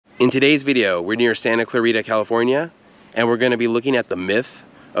In today's video, we're near Santa Clarita, California, and we're going to be looking at the myth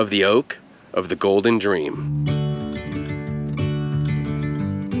of the oak of the Golden Dream.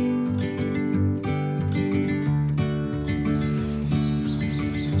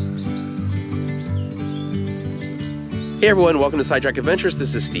 Hey everyone, welcome to Sidetrack Adventures.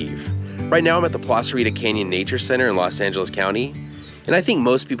 This is Steve. Right now I'm at the Placerita Canyon Nature Center in Los Angeles County, and I think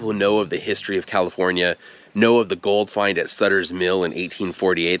most people who know of the history of California know of the gold find at Sutter's Mill in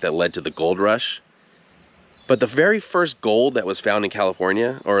 1848 that led to the gold rush. But the very first gold that was found in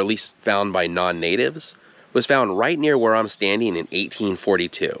California, or at least found by non-natives, was found right near where I'm standing in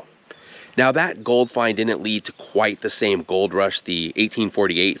 1842. Now that gold find didn't lead to quite the same gold rush the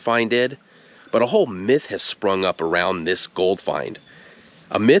 1848 find did, but a whole myth has sprung up around this gold find.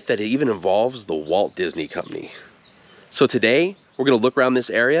 A myth that even involves the Walt Disney Company. So today, we're going to look around this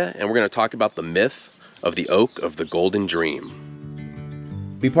area and we're going to talk about the myth of the oak of the Golden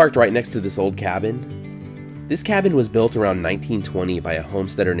Dream. We parked right next to this old cabin. This cabin was built around 1920 by a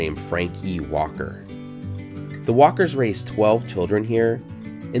homesteader named Frank E. Walker. The Walkers raised 12 children here,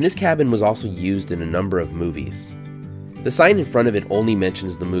 and this cabin was also used in a number of movies. The sign in front of it only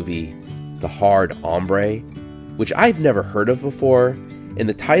mentions the movie The Hard Hombre, which I've never heard of before, and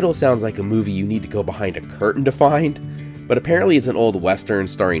the title sounds like a movie you need to go behind a curtain to find, but apparently it's an old western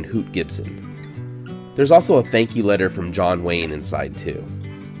starring Hoot Gibson. There's also a thank you letter from John Wayne inside too.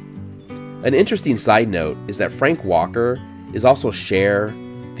 An interesting side note is that Frank Walker is also Cher,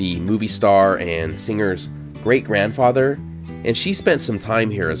 the movie star and singer's great-grandfather, and she spent some time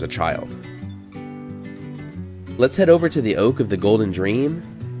here as a child. Let's head over to the Oak of the Golden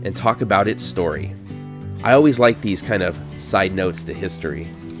Dream and talk about its story. I always like these kind of side notes to history.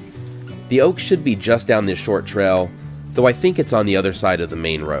 The oak should be just down this short trail, though I think it's on the other side of the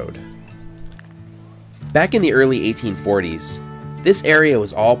main road. Back in the early 1840s, this area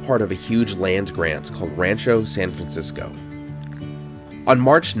was all part of a huge land grant called Rancho San Francisco. On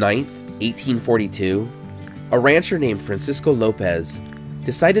March 9th, 1842, a rancher named Francisco Lopez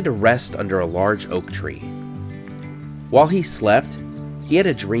decided to rest under a large oak tree. While he slept, he had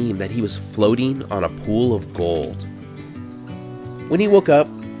a dream that he was floating on a pool of gold. When he woke up,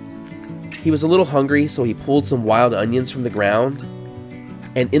 he was a little hungry, so he pulled some wild onions from the ground,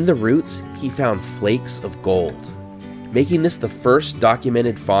 and in the roots, he found flakes of gold, making this the first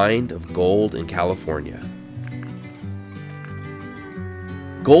documented find of gold in California.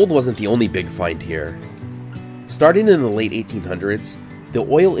 Gold wasn't the only big find here. Starting in the late 1800s, the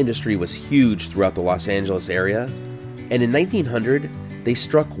oil industry was huge throughout the Los Angeles area, and in 1900, they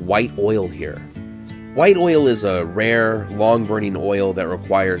struck white oil here. White oil is a rare, long-burning oil that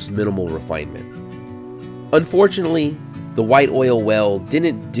requires minimal refinement. Unfortunately, the white oil well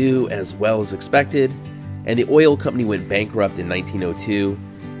didn't do as well as expected, and the oil company went bankrupt in 1902,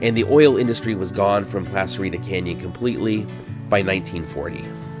 and the oil industry was gone from Placerita Canyon completely by 1940.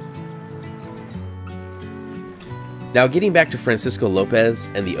 Now getting back to Francisco Lopez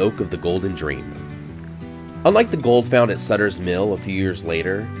and the Oak of the Golden Dream. Unlike the gold found at Sutter's Mill a few years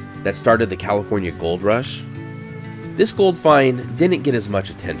later that started the California Gold Rush, this gold find didn't get as much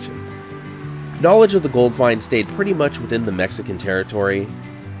attention. Knowledge of the gold find stayed pretty much within the Mexican territory,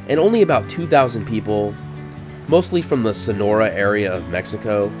 and only about 2,000 people, mostly from the Sonora area of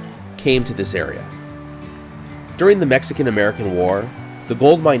Mexico, came to this area. During the Mexican-American War, the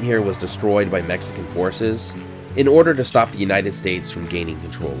gold mine here was destroyed by Mexican forces in order to stop the United States from gaining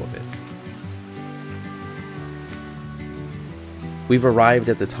control of it. We've arrived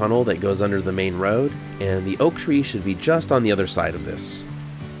at the tunnel that goes under the main road, and the oak tree should be just on the other side of this.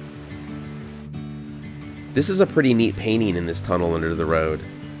 This is a pretty neat painting in this tunnel under the road.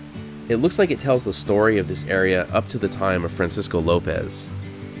 It looks like it tells the story of this area up to the time of Francisco Lopez.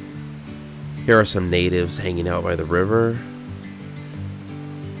 Here are some natives hanging out by the river.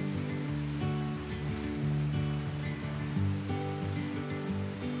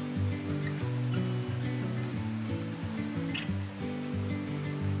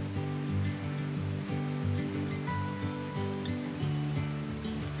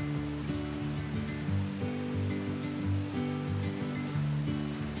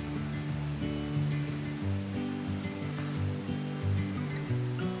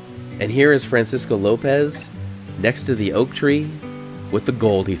 And here is Francisco Lopez next to the oak tree with the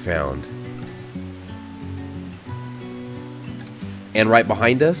gold he found. And right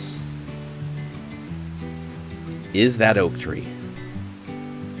behind us is that oak tree.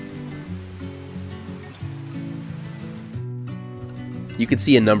 You can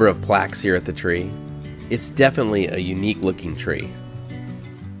see a number of plaques here at the tree. It's definitely a unique looking tree.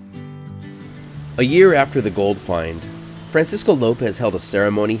 A year after the gold find, Francisco Lopez held a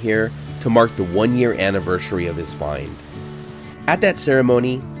ceremony here to mark the 1-year anniversary of his find. At that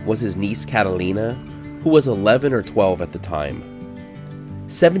ceremony was his niece Catalina, who was 11 or 12 at the time.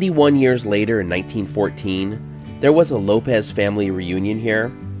 71 years later in 1914, there was a Lopez family reunion here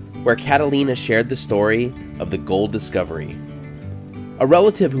where Catalina shared the story of the gold discovery. A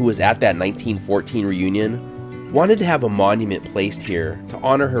relative who was at that 1914 reunion wanted to have a monument placed here to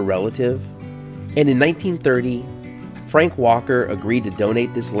honor her relative, and in 1930, Frank Walker agreed to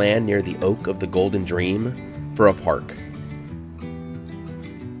donate this land near the Oak of the Golden Dream for a park.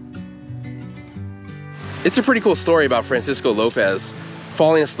 It's a pretty cool story about Francisco Lopez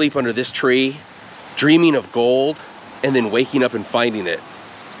falling asleep under this tree, dreaming of gold, and then waking up and finding it.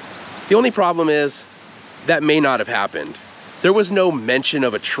 The only problem is that may not have happened. There was no mention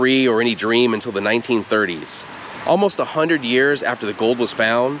of a tree or any dream until the 1930s, almost 100 years after the gold was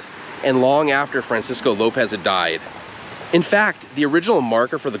found and long after Francisco Lopez had died. In fact, the original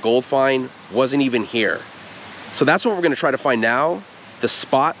marker for the gold find wasn't even here. So that's what we're going to try to find now, the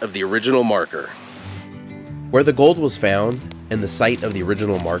spot of the original marker. Where the gold was found and the site of the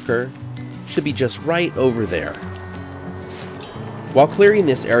original marker should be just right over there. While clearing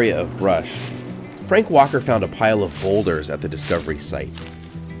this area of brush, Frank Walker found a pile of boulders at the discovery site.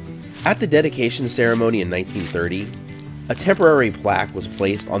 At the dedication ceremony in 1930, a temporary plaque was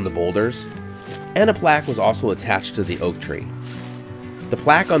placed on the boulders, and a plaque was also attached to the oak tree. The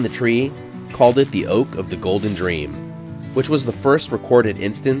plaque on the tree called it the Oak of the Golden Dream, which was the first recorded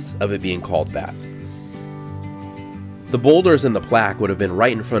instance of it being called that. The boulders and the plaque would have been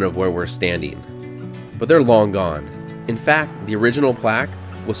right in front of where we're standing, but they're long gone. In fact, the original plaque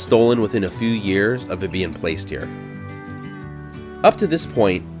was stolen within a few years of it being placed here. Up to this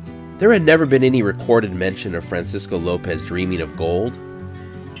point, there had never been any recorded mention of Francisco Lopez dreaming of gold,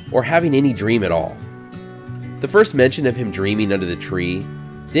 or having any dream at all. The first mention of him dreaming under the tree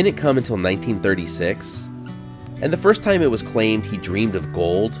didn't come until 1936, and the first time it was claimed he dreamed of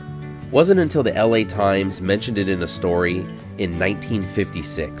gold wasn't until the LA Times mentioned it in a story in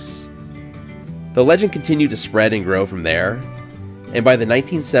 1956. The legend continued to spread and grow from there, and by the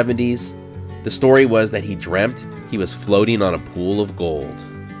 1970s, the story was that he dreamt he was floating on a pool of gold.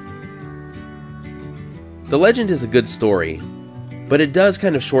 The legend is a good story, but it does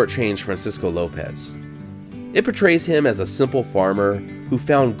kind of shortchange Francisco Lopez. It portrays him as a simple farmer who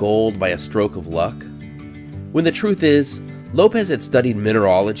found gold by a stroke of luck, when the truth is, Lopez had studied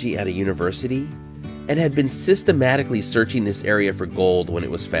mineralogy at a university and had been systematically searching this area for gold when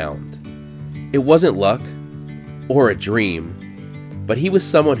it was found. It wasn't luck or a dream, but he was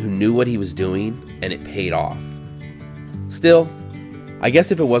someone who knew what he was doing and it paid off. Still, I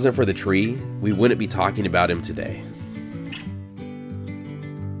guess if it wasn't for the tree, we wouldn't be talking about him today.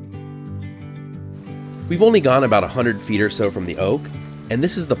 We've only gone about 100 feet or so from the oak, and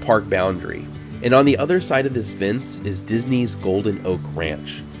this is the park boundary. And on the other side of this fence is Disney's Golden Oak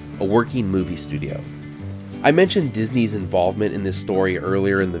Ranch, a working movie studio. I mentioned Disney's involvement in this story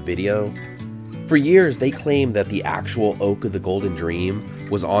earlier in the video. For years, they claimed that the actual Oak of the Golden Dream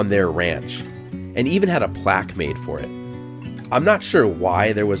was on their ranch, and even had a plaque made for it. I'm not sure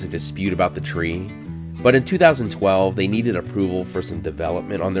why there was a dispute about the tree, but in 2012, they needed approval for some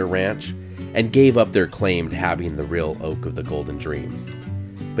development on their ranch, and gave up their claim to having the real Oak of the Golden Dream.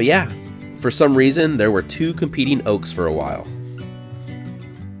 But yeah, for some reason, there were two competing oaks for a while.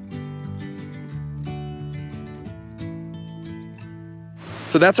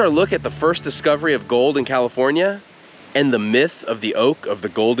 So that's our look at the first discovery of gold in California and the myth of the Oak of the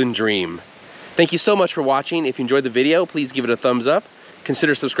Golden Dream. Thank you so much for watching. If you enjoyed the video, please give it a thumbs up,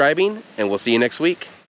 consider subscribing, and we'll see you next week.